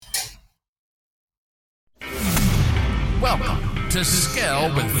Welcome to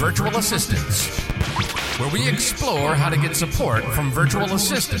Scale with Virtual Assistants, where we explore how to get support from virtual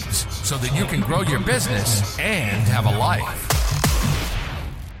assistants so that you can grow your business and have a life.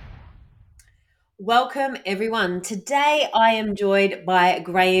 Welcome, everyone. Today, I am joined by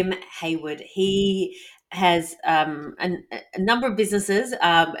Graeme Hayward. He has a number of businesses,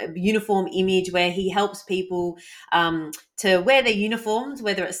 Uniform Image, where he helps people to wear their uniforms,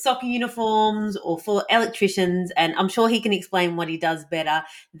 whether it's soccer uniforms or for electricians. And I'm sure he can explain what he does better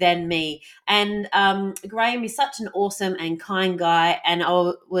than me. And Graeme is such an awesome and kind guy. And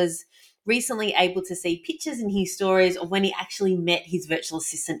I was recently able to see pictures in his stories of when he actually met his virtual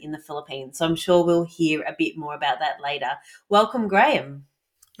assistant in the Philippines. So I'm sure we'll hear a bit more about that later. Welcome, Graeme.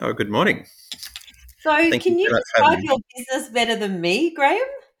 Oh, good morning. So can you describe your business better than me, Graeme?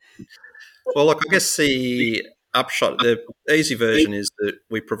 Well, look, I guess the upshot, the easy version is that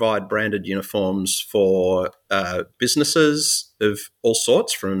we provide branded uniforms for businesses of all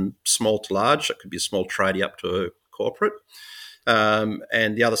sorts, from small to large. It could be a small tradie up to a corporate.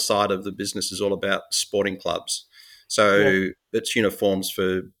 And the other side of the business is all about sporting clubs. So it's uniforms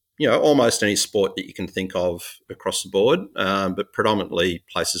for, almost any sport that you can think of across the board, but predominantly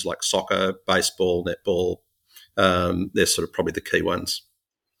places like soccer, baseball, netball. They're sort of probably the key ones.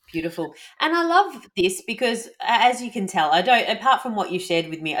 Beautiful. And I love this because, as you can tell, apart from what you shared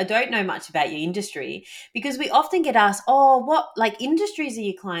with me, I don't know much about your industry, because we often get asked, what industries are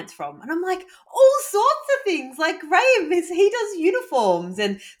your clients from? And I'm like, all sorts of things. Like Graeme, he does uniforms.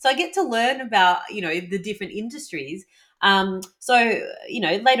 And so I get to learn about, the different industries. So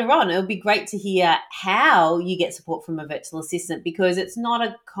later on, it'll be great to hear how you get support from a virtual assistant, because it's not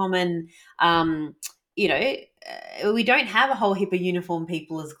a common, we don't have a whole heap of uniform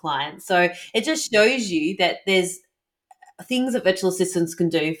people as clients. So it just shows you that there's things that virtual assistants can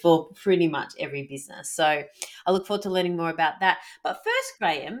do for pretty much every business. So I look forward to learning more about that. But first,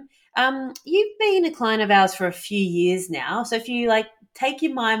 Graeme, you've been a client of ours for a few years now. So if you take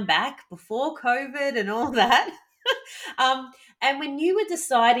your mind back before COVID and all that, and when you were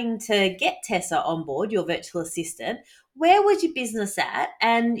deciding to get Tessa on board, your virtual assistant, where was your business at?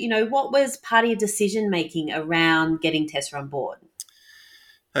 And, what was part of your decision-making around getting Tessa on board?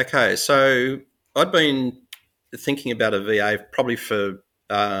 Okay, so I'd been thinking about a VA probably for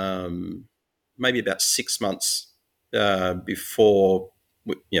maybe about 6 months before,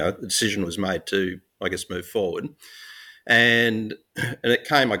 the decision was made to, I guess, move forward. And it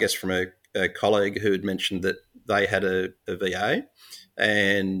came, I guess, from a colleague who had mentioned that they had a VA,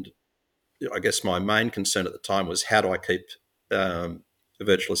 and I guess my main concern at the time was, how do I keep a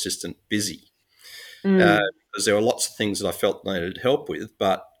virtual assistant busy? Because there were lots of things that I felt needed help with,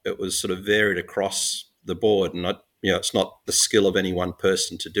 but it was sort of varied across the board, and it's not the skill of any one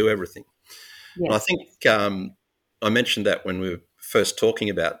person to do everything. Yes. And I think I mentioned that when we were first talking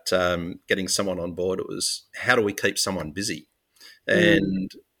about getting someone on board, it was, how do we keep someone busy?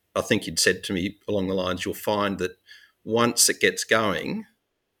 And I think you'd said to me along the lines, you'll find that once it gets going,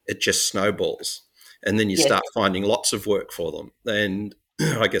 it just snowballs, and then you start finding lots of work for them. And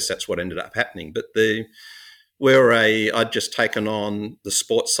I guess that's what ended up happening. But I'd just taken on the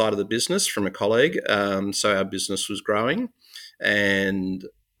sports side of the business from a colleague, so our business was growing, and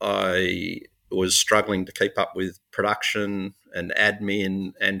I was struggling to keep up with production and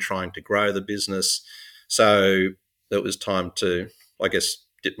admin and trying to grow the business. So it was time to, I guess,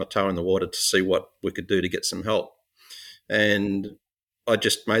 dip my toe in the water to see what we could do to get some help. And I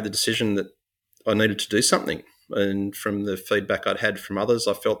just made the decision that I needed to do something. And from the feedback I'd had from others,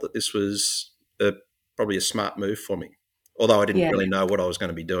 I felt that this was probably a smart move for me, although I didn't really know what I was going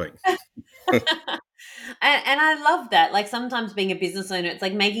to be doing. And I love that. Like, sometimes being a business owner, it's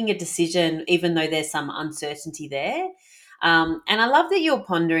like making a decision even though there's some uncertainty there. And I love that you're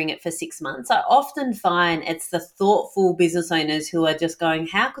pondering it for 6 months. I often find it's the thoughtful business owners who are just going,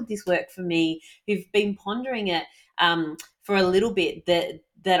 how could this work for me, who've been pondering it for a little bit,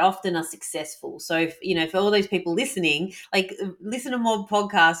 that often are successful. So, for all those people listening, listen to more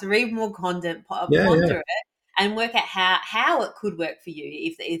podcasts, read more content, ponder it, and work out how it could work for you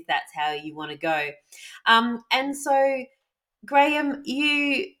if that's how you want to go. And so, Graeme,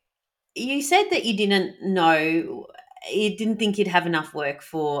 you said that you didn't think you'd have enough work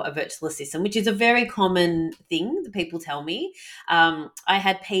for a virtual assistant, which is a very common thing that people tell me. I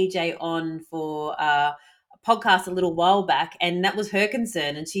had PJ on for a podcast a little while back, and that was her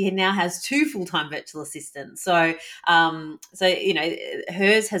concern, and she now has 2 full-time virtual assistants. So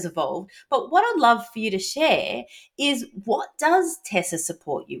hers has evolved. But what I'd love for you to share is, what does Tessa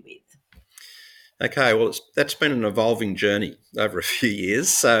support you with? Okay, well, that's been an evolving journey over a few years.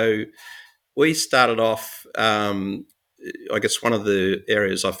 So we started off I guess one of the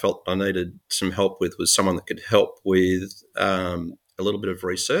areas I felt I needed some help with was someone that could help with a little bit of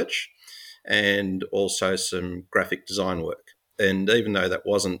research and also some graphic design work. And even though that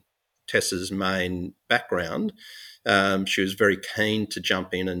wasn't Tessa's main background, she was very keen to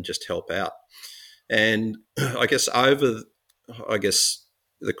jump in and just help out. And I guess the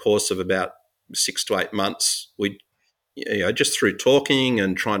course of about 6 to 8 months, we, just through talking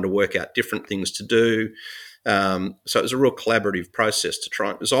and trying to work out different things to do. So it was a real collaborative process to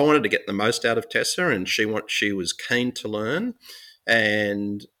try, because I wanted to get the most out of Tessa, and she was keen to learn,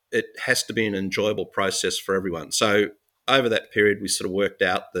 and it has to be an enjoyable process for everyone. So over that period, we sort of worked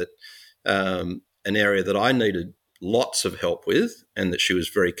out that an area that I needed lots of help with and that she was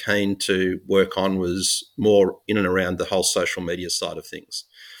very keen to work on was more in and around the whole social media side of things.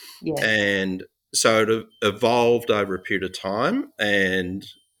 Yes. And so it evolved over a period of time, and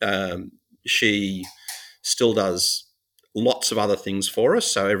she still does lots of other things for us.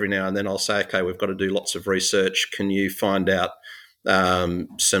 So every now and then I'll say, okay, we've got to do lots of research. Can you find out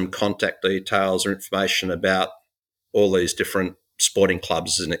some contact details or information about all these different sporting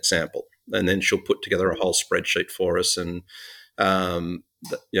clubs, as an example? And then she'll put together a whole spreadsheet for us, and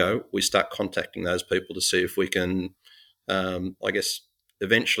we start contacting those people to see if we can,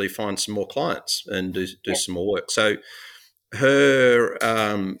 eventually find some more clients and do some more work. So her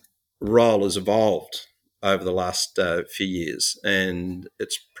role has evolved over the last few years, and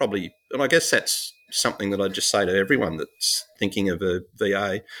it's probably, and I guess that's something that I just say to everyone that's thinking of a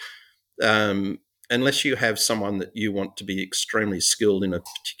VA. Unless you have someone that you want to be extremely skilled in a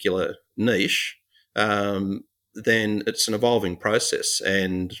particular niche, then it's an evolving process.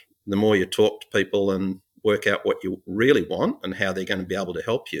 And the more you talk to people and work out what you really want and how they're going to be able to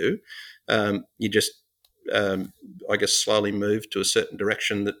help you, you just, slowly move to a certain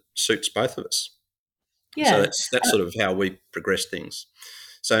direction that suits both of us. Yeah. So that's sort of how we progress things.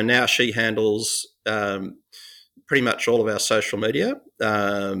 So now she handles pretty much all of our social media,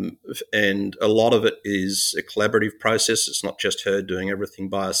 and a lot of it is a collaborative process. It's not just her doing everything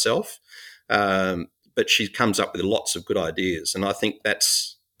by herself, but she comes up with lots of good ideas. And I think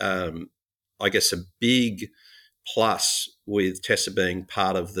that's, a big plus with Tessa being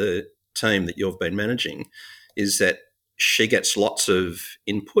part of the team that you've been managing, is that she gets lots of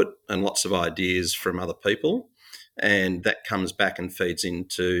input and lots of ideas from other people, and that comes back and feeds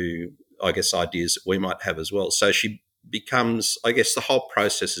into, ideas that we might have as well. So she becomes, the whole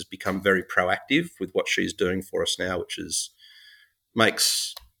process has become very proactive with what she's doing for us now, which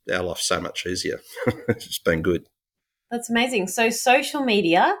makes our life so much easier. It's been good. That's amazing. So social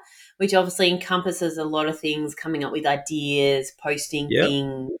media, which obviously encompasses a lot of things, coming up with ideas, posting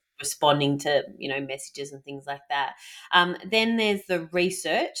things, responding to, messages and things like that. Then there's the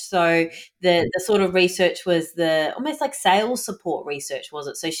research. So the sort of research was the almost like sales support research, was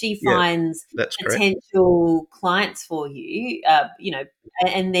it? So she finds potential clients for you,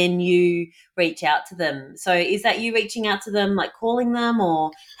 and then you reach out to them. So is that you reaching out to them, like calling them,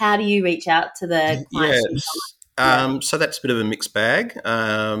 or how do you reach out to the clients? So that's a bit of a mixed bag.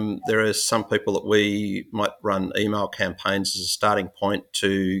 There are some people that we might run email campaigns as a starting point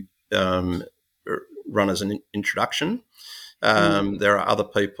to run as an introduction. There are other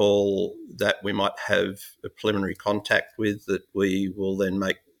people that we might have a preliminary contact with that we will then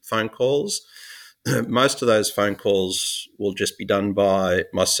make phone calls. Most of those phone calls will just be done by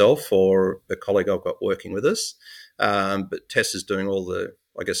myself or a colleague I've got working with us. But Tess is doing all the,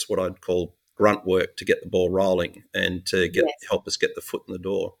 what I'd call grunt work to get the ball rolling and to help us get the foot in the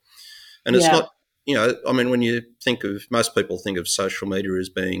door. And it's not, when you think of, most people think of social media as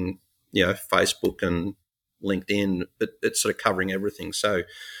being, Facebook and LinkedIn, but it's sort of covering everything. So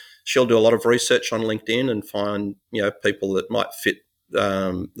she'll do a lot of research on LinkedIn and find, people that might fit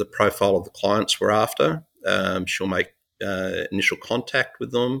the profile of the clients we're after. She'll make initial contact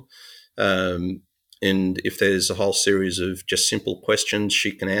with them. And if there's a whole series of just simple questions,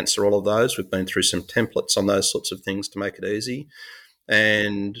 she can answer all of those. We've been through some templates on those sorts of things to make it easy.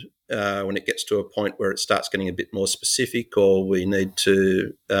 And when it gets to a point where it starts getting a bit more specific, or we need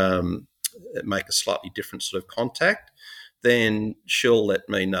to make a slightly different sort of contact, then she'll let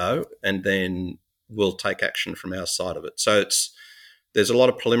me know, and then we'll take action from our side of it. So there's a lot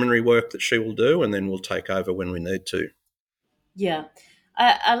of preliminary work that she will do, and then we'll take over when we need to. Yeah,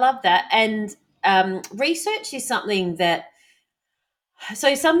 I love that. And research is something that,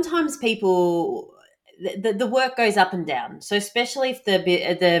 so sometimes people, the work goes up and down. So especially if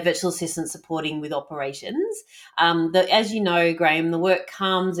the virtual assistant's supporting with operations, as you know, Graeme, the work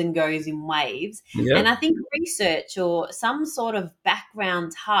comes and goes in waves. Yeah. And I think research or some sort of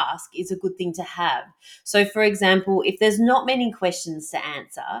background task is a good thing to have. So, for example, if there's not many questions to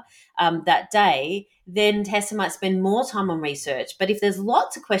answer that day, then Tessa might spend more time on research. But if there's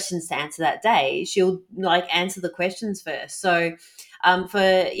lots of questions to answer that day, she'll answer the questions first. So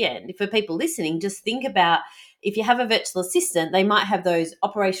for people listening, just think about if you have a virtual assistant, they might have those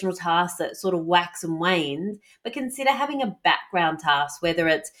operational tasks that sort of wax and wane, but consider having a background task, whether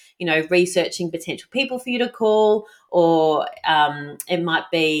it's, researching potential people for you to call, or it might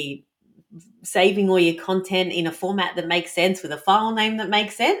be saving all your content in a format that makes sense with a file name that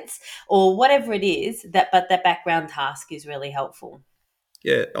makes sense, or whatever it is, but that background task is really helpful.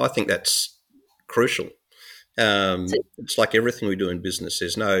 Yeah, I think that's crucial. It's like everything we do in business.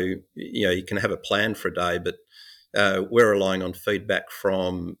 There's no, you can have a plan for a day, but we're relying on feedback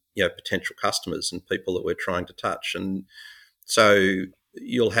from, potential customers and people that we're trying to touch. And so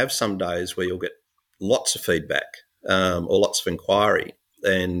you'll have some days where you'll get lots of feedback or lots of inquiry,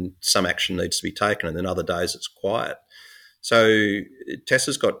 and some action needs to be taken, and then other days it's quiet. So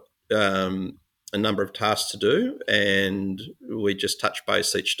Tessa's got a number of tasks to do, and we just touch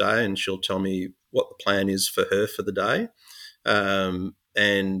base each day, and she'll tell me what the plan is for her for the day.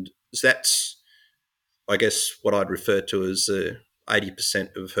 And that's, I guess, what I'd refer to as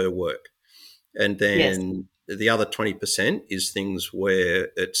 80% of her work. And then the other 20% is things where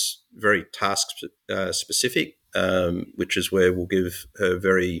it's very task specific, which is where we'll give her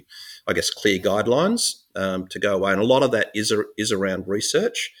very, I guess, clear guidelines to go away. And a lot of that is around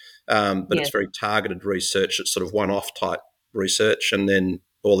research, but it's very targeted research. It's sort of one-off type research, and then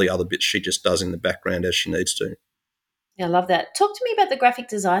all the other bits she just does in the background as she needs to. Yeah, I love that. Talk to me about the graphic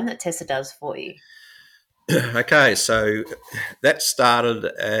design that Tessa does for you. Okay, so that started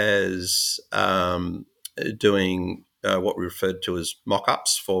as doing what we referred to as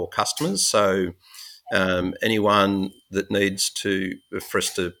mock-ups for customers. So anyone that needs for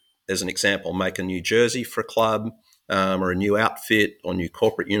us to, as an example, make a new jersey for a club or a new outfit or new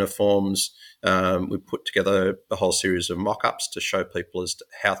corporate uniforms, we put together a whole series of mock-ups to show people as to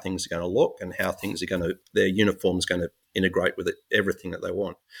how things are going to look and how their uniform's going to integrate with everything that they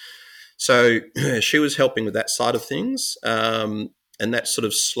want. So she was helping with that side of things, and that sort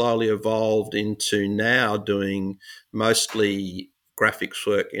of slowly evolved into now doing mostly graphics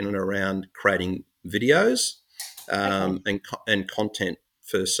work in and around creating videos and content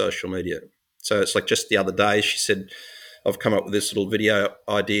for social media. So it's like just the other day she said, I've come up with this little video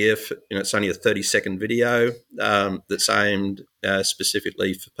idea for, it's only a 30-second video that's aimed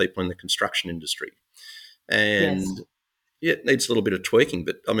specifically for people in the construction industry. And yeah, it needs a little bit of tweaking,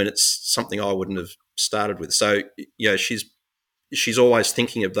 but I mean, it's something I wouldn't have started with. So, she's always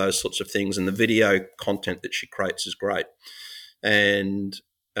thinking of those sorts of things, and the video content that she creates is great. And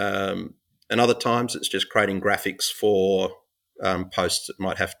other times it's just creating graphics for posts that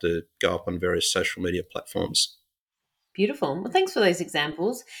might have to go up on various social media platforms. Beautiful. Well, thanks for those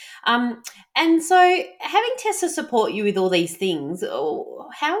examples. And so having Tessa support you with all these things, how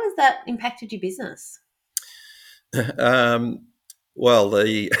has that impacted your business? Well,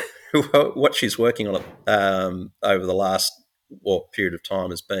 what she's working on over the last period of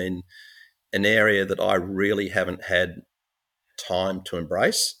time has been an area that I really haven't had time to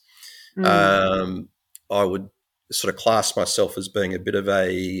embrace. I would sort of class myself as being a bit of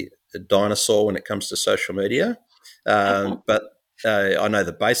a dinosaur when it comes to social media, but I know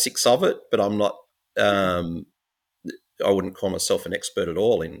the basics of it, but I'm not. I wouldn't call myself an expert at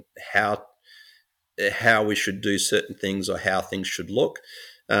all in how we should do certain things or how things should look.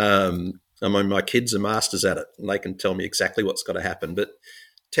 I mean, my kids are masters at it, and they can tell me exactly what's got to happen. But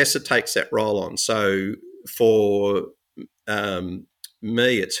Tessa takes that role on. So for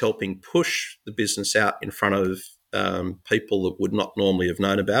me, it's helping push the business out in front of people that would not normally have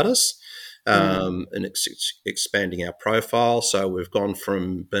known about us, and it's expanding our profile. So we've gone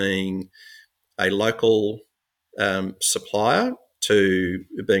from being a local supplier to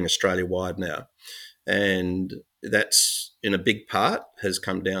being Australia-wide now. And that's, in a big part, has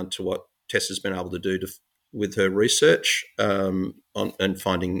come down to what Tessa's been able to do with her research and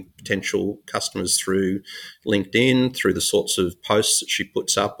finding potential customers through LinkedIn, through the sorts of posts that she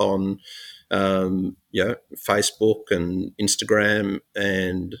puts up on Facebook and Instagram,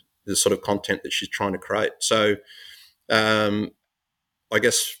 and the sort of content that she's trying to create. So I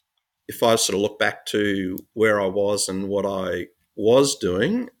guess if I sort of look back to where I was and what I was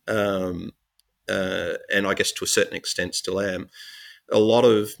doing, and I guess to a certain extent still am, a lot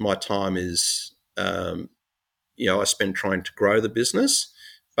of my time is um, I spend trying to grow the business,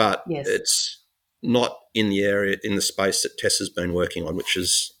 but Yes. it's not in the space that Tessa's been working on, which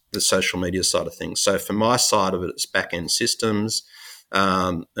is the social media side of things. So for my side of it, it's back end systems,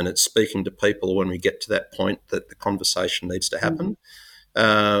 and it's speaking to people when we get to that point that the conversation needs to Mm. happen.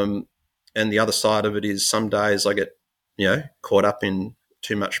 And the other side of it is some days I get, caught up in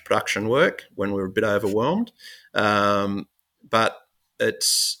too much production work when we're a bit overwhelmed. But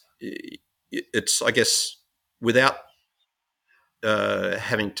it's I guess without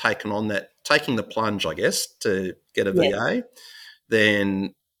having taking the plunge, I guess, to get a Yes. VA,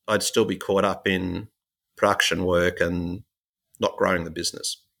 then I'd still be caught up in production work and not growing the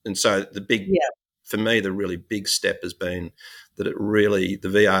business. And so Yeah. for me, the really big step has been that the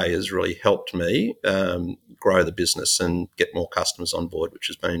VA has really helped me grow the business and get more customers on board, which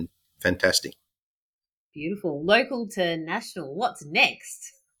has been fantastic. Beautiful. Local to national. What's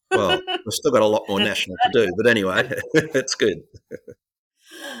next? Well, we've still got a lot more national to do, but anyway, it's good.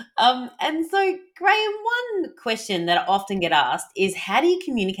 And so, Graham, one question that I often get asked is, how do you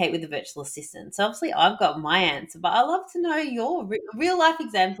communicate with a virtual assistant? So, obviously, I've got my answer, but I'd love to know your real life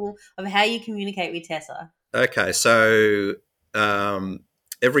example of how you communicate with Tessa. Okay, so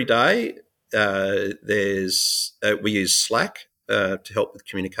every day we use Slack to help with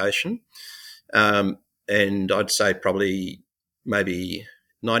communication, and I'd say probably maybe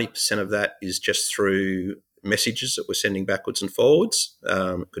 90% of that is just through messages that we're sending backwards and forwards.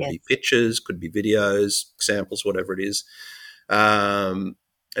 It could Yes. be pictures, could be videos, examples, whatever it is.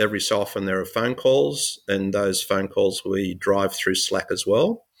 Every so often there are phone calls, and those phone calls we drive through Slack as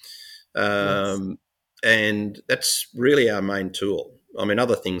well. Yes. And that's really our main tool. I mean,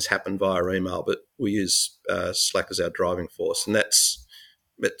 other things happen via email, but we use Slack as our driving force, and it's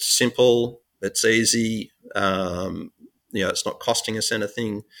simple, it's easy. It's not costing us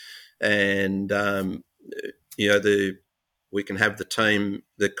anything, and we can have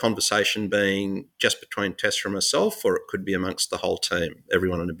the conversation being just between Tessa and myself, or it could be amongst the whole team,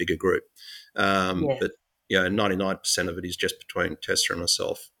 everyone in a bigger group. Yes. But 99% of it is just between Tessa and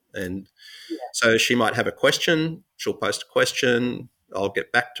myself, and so she might have a question, she'll post a question, I'll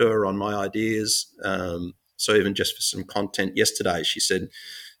get back to her on my ideas. So even just for some content yesterday, she said,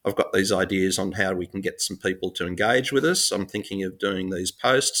 I've got these ideas on how we can get some people to engage with us. I'm thinking of doing these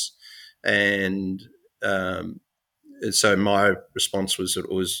posts. And so my response was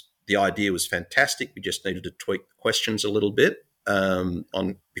the idea was fantastic. We just needed to tweak the questions a little bit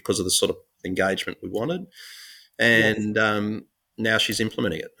because of the sort of engagement we wanted. And now she's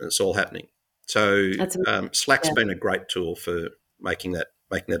implementing it. And it's all happening. So That's Slack's yeah. been a great tool for making that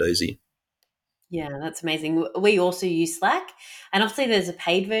easy. Yeah, that's amazing. We also use Slack, and obviously there's a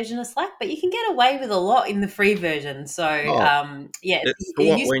paid version of Slack, but you can get away with a lot in the free version. So, Oh, yeah, it's for a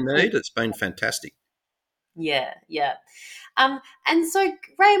what we useful tool. need, it's been fantastic. Yeah, yeah. And so,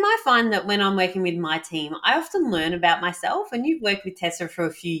 Graham, I find that when I'm working with my team, I often learn about myself. And you've worked with Tessa for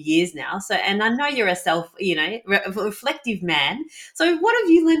a few years now, so and I know you're a reflective man. So, what have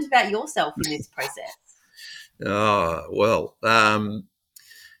you learned about yourself in this process? Oh, well,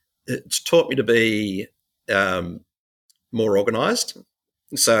 it's taught me to be more organised.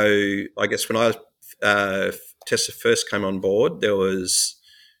 So I guess when Tessa first came on board, there was,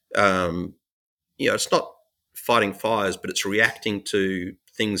 it's not fighting fires, but it's reacting to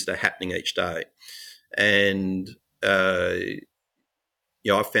things that are happening each day. And, I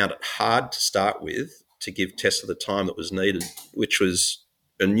found it hard to start with to give Tessa the time that was needed, which was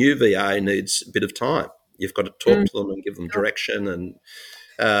a new VA needs a bit of time. You've got to talk Mm, to them and give them sure. direction,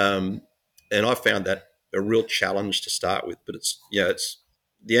 um, and I found that a real challenge to start with. But it's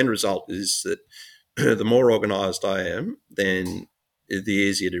the end result is that the more organised I am, then the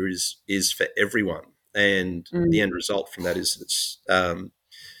easier it is for everyone. And the Mm, end result from that is it's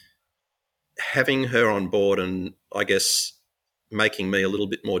having her on board, and I guess making me a little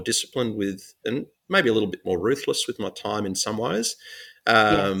bit more disciplined with, and maybe a little bit more ruthless with my time in some ways,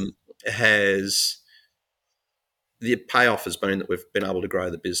 yes. has the payoff has been that we've been able to grow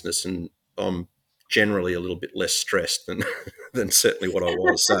the business, and I'm generally a little bit less stressed than than certainly what I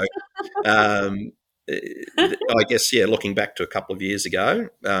was. So um, I guess looking back to a couple of years ago,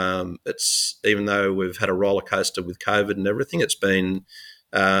 it's even though we've had a roller coaster with COVID and everything, it's been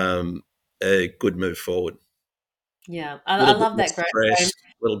a good move forward. Yeah, A I little bit less less Graham. stressed,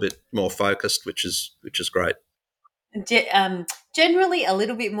 a little bit more focused, which is great. Generally a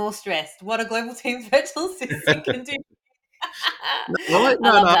little bit more stressed. What a global team virtual assistant can do. No, I no,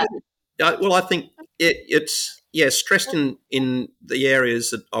 love no. that. Well, I think it's stressed in the areas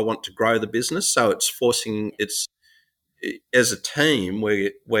that I want to grow the business. So it's as a team,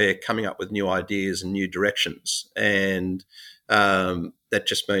 we're coming up with new ideas and new directions, and that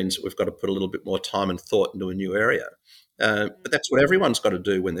just means that we've got to put a little bit more time and thought into a new area. But that's what everyone's got to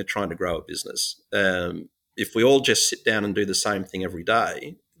do when they're trying to grow a business. If we all just sit down and do the same thing every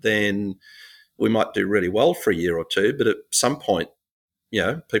day, then we might do really well for a year or two, but at some point,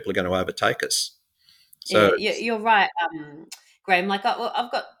 people are going to overtake us. So Yeah, you're right, Graham. Like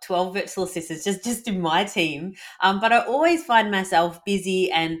I've got 12 virtual assistants just in my team, but I always find myself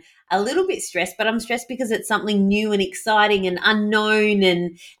busy and a little bit stressed. But I'm stressed because it's something new and exciting and unknown,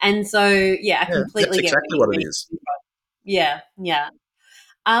 and so I yeah, that's completely get exactly where what it you're is. coming from. Yeah.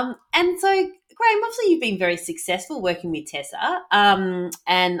 And so, Graham, obviously you've been very successful working with Tessa.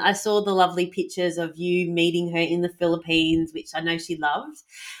 And I saw the lovely pictures of you meeting her in the Philippines, which I know she loved.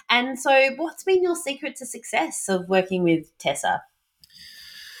 And so, what's been your secret to success of working with Tessa?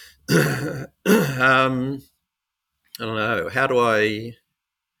 I don't know. How do I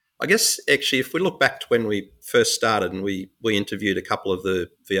guess actually, if we look back to when we first started and we interviewed a couple of the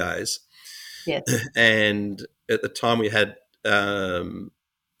VAs, Yes. and at the time we had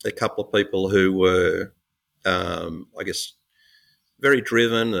a couple of people who were, I guess, very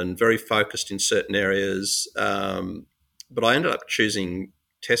driven and very focused in certain areas. But I ended up choosing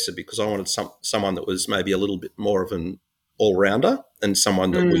Tessa because I wanted someone that was maybe a little bit more of an all rounder and someone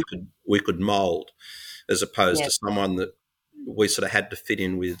that Mm, we could mould, as opposed yeah. to someone that we sort of had to fit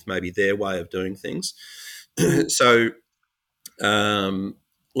in with maybe their way of doing things. Mm, So,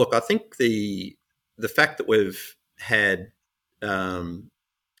 look, I think the fact that we've had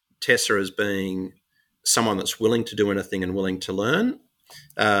Tessa as being someone that's willing to do anything and willing to learn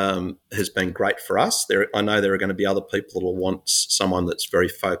has been great for us. I know there are going to be other people that will want someone that's very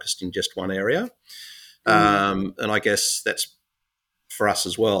focused in just one area, mm, and I guess that's for us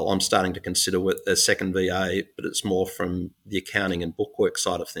as well. I'm starting to consider with a second VA, but it's more from the accounting and bookwork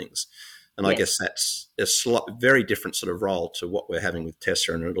side of things. And I guess yes. that's a very different sort of role to what we're having with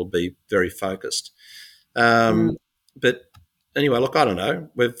Tessa, and it'll be very focused. Mm, But anyway, look, I don't know.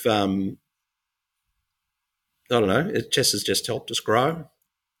 I don't know. Tess has just helped us grow,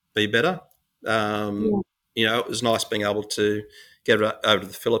 be better. yeah. It was nice being able to get over to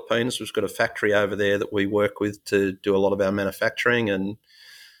the Philippines. We've got a factory over there that we work with to do a lot of our manufacturing, and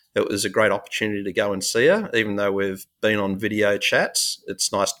it was a great opportunity to go and see her. Even though we've been on video chats,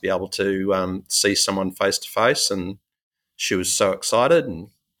 it's nice to be able to see someone face to face, and she was so excited and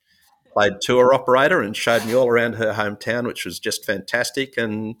played tour operator and showed me all around her hometown, which was just fantastic.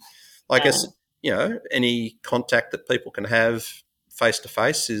 And I guess, Yeah. any contact that people can have face to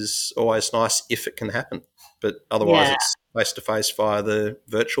face is always nice if it can happen. But otherwise, Yeah. it's face to face via the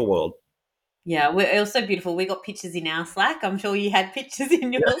virtual world. Yeah, it was so beautiful. We got pictures in our Slack. I'm sure you had pictures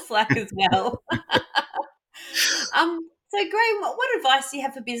in your Slack as well. So Graham, what advice do you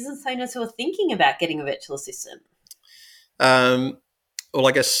have for business owners who are thinking about getting a virtual assistant? Um, well,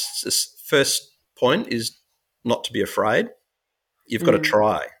 I guess this first point is not to be afraid. You've got to Mm,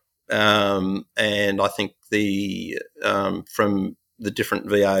 try. And I think from the different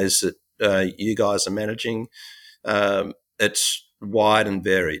VAs that you guys are managing, it's wide and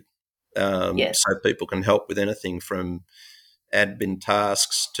varied. yes, So people can help with anything from admin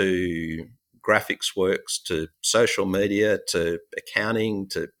tasks to graphics works to social media to accounting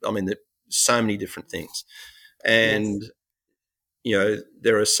there's so many different things. yes, And,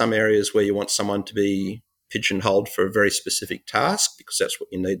 there are some areas where you want someone to be pigeonholed for a very specific task because that's what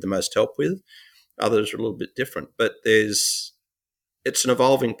you need the most help with. Others are a little bit different, but it's an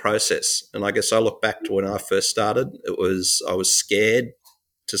evolving process. And I guess I look back to when I first started, I was scared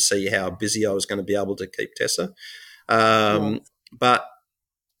to see how busy I was going to be able to keep Tessa. yes, But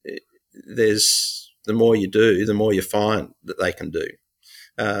there's the more you do, the more you find that they can do,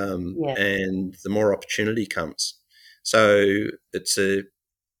 yeah, and the more opportunity comes. So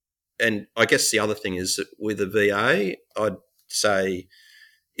and I guess the other thing is that with a VA, I'd say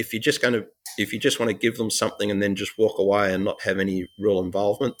if you just want to give them something and then just walk away and not have any real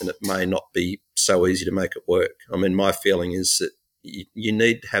involvement, then it may not be so easy to make it work. My feeling is that you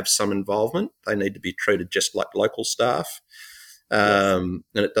need to have some involvement. They need to be treated just like local staff. yes, And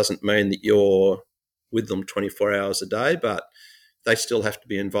it doesn't mean that you're with them 24 hours a day, but they still have to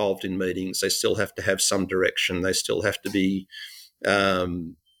be involved in meetings. They still have to have some direction. They still have to be, I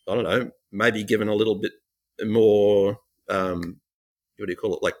don't know, maybe given a little bit more, what do you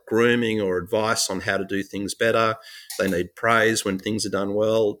call it, like grooming or advice on how to do things better. They need praise when things are done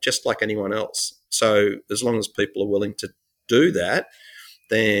well, just like anyone else. So as long as people are willing to do that,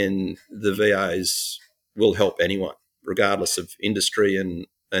 then the VAs will help anyone, regardless of industry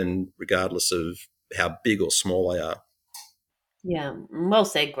and regardless of how big or small they are. Yeah, well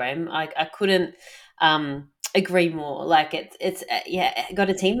said, Graham. I couldn't agree more. Like it's yeah, got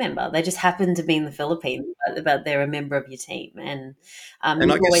a team member. They just happen to be in the Philippines, but they're a member of your team, and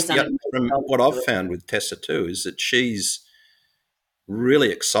And I you've always guess done a great from job. what I've found with Tessa too is that she's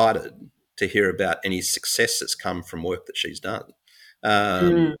really excited to hear about any success that's come from work that she's done.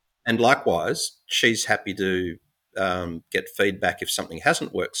 Mm, And likewise, she's happy to get feedback if something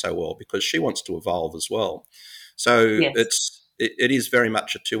hasn't worked so well because she wants to evolve as well. So yes, it is very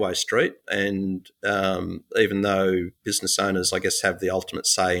much a two-way street. And even though business owners, I guess, have the ultimate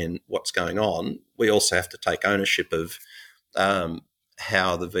say in what's going on, we also have to take ownership of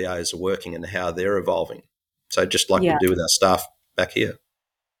how the VAs are working and how they're evolving. So just like we yeah. do with our staff back here.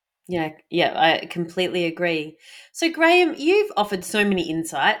 Yeah, yeah, I completely agree. So, Graham, you've offered so many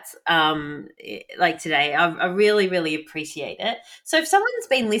insights, like today. I really, really appreciate it. So, if someone's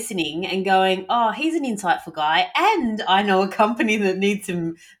been listening and going, "Oh, he's an insightful guy," and I know a company that needs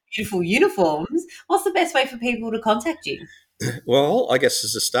some beautiful uniforms, what's the best way for people to contact you? Well, I guess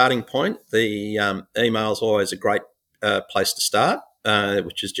as a starting point, the email is always a great place to start,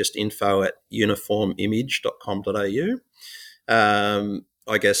 which is just info at uniformimage.com.au.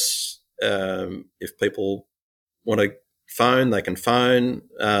 I guess if people want to phone, they can phone.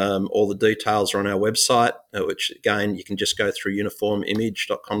 All the details are on our website, which again, you can just go through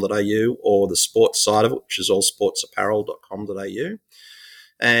uniformimage.com.au or the sports side of it, which is allsportsapparel.com.au.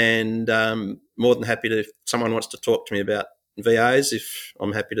 And more than happy to, if someone wants to talk to me about VAs, if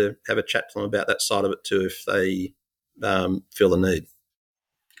I'm happy to have a chat to them about that side of it too, if they feel the need.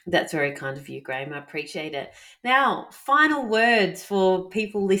 That's very kind of you, Graham. I appreciate it. Now, final words for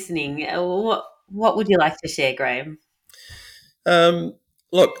people listening. What would you like to share, Graham? Um,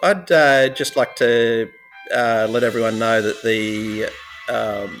 Look, I'd just like to let everyone know that the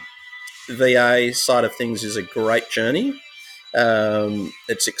VA side of things is a great journey.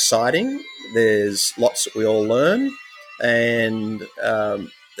 It's exciting. There's lots that we all learn, and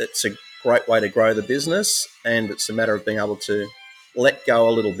it's a great way to grow the business. And it's a matter of being able to let go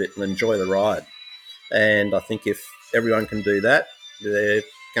a little bit and enjoy the ride. And I think if everyone can do that, they're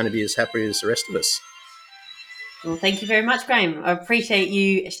going to be as happy as the rest of us. Well, thank you very much, Graham. I appreciate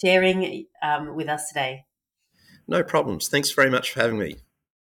you sharing with us today. No problems. Thanks very much for having me.